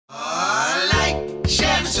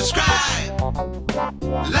share, and subscribe.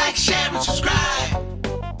 Like, share, and subscribe.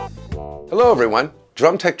 Hello everyone,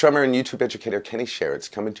 drum tech drummer and YouTube educator Kenny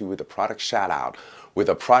Sharretts coming to you with a product shout out, with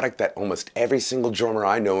a product that almost every single drummer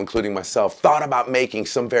I know, including myself, thought about making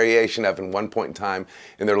some variation of in one point in time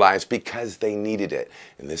in their lives because they needed it.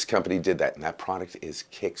 And this company did that, and that product is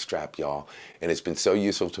KickStrap, y'all. And it's been so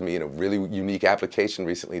useful to me in a really unique application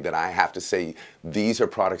recently that I have to say these are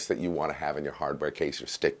products that you want to have in your hardware case or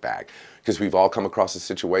stick bag. Because we've all come across a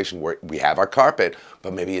situation where we have our carpet,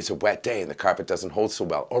 but maybe it's a wet day and the carpet doesn't hold so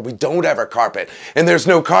well, or we don't have our carpet and there's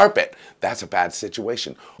no carpet. That's a bad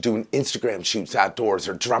situation. Doing Instagram shoots outdoors,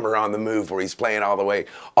 or drummer on the move where he's playing all the way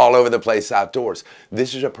all over the place outdoors.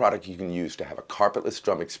 This is a product you can use to have a carpetless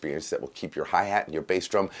drum experience that will keep your hi-hat and your bass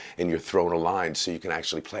drum and your throne aligned so you can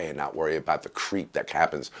actually play and not worry about the creep that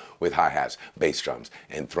happens with hi-hats, bass drums,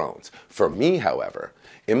 and thrones. For me, however,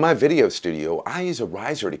 in my video studio, I use a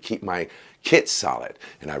riser to keep my kit solid,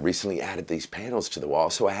 and I recently added these panels to the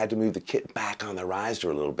wall, so I had to move the kit back on the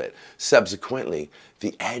riser a little bit. Subsequently,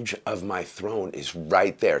 the edge of my throne is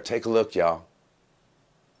right there. Take a look, y'all.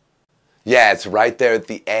 Yeah, it's right there at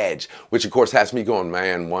the edge, which of course has me going,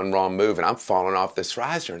 man, one wrong move and I'm falling off this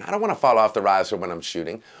riser. And I don't want to fall off the riser when I'm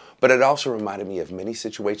shooting, but it also reminded me of many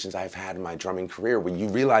situations I've had in my drumming career where you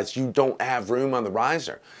realize you don't have room on the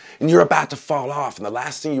riser and you're about to fall off, and the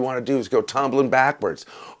last thing you want to do is go tumbling backwards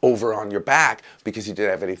over on your back because you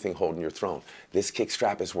didn't have anything holding your throne. This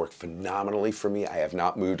KickStrap has worked phenomenally for me. I have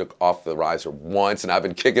not moved off the riser once, and I've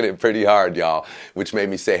been kicking it pretty hard, y'all, which made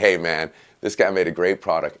me say, hey man, this guy made a great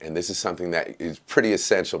product, and this is something that is pretty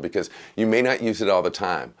essential because you may not use it all the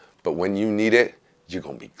time, but when you need it, you're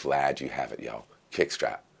going to be glad you have it, yo.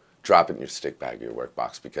 KickStrap. Drop it in your stick bag or your work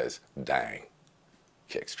box because, dang,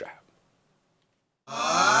 KickStrap.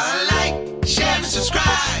 Like, share, and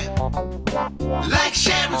subscribe. Like,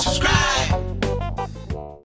 share, and subscribe.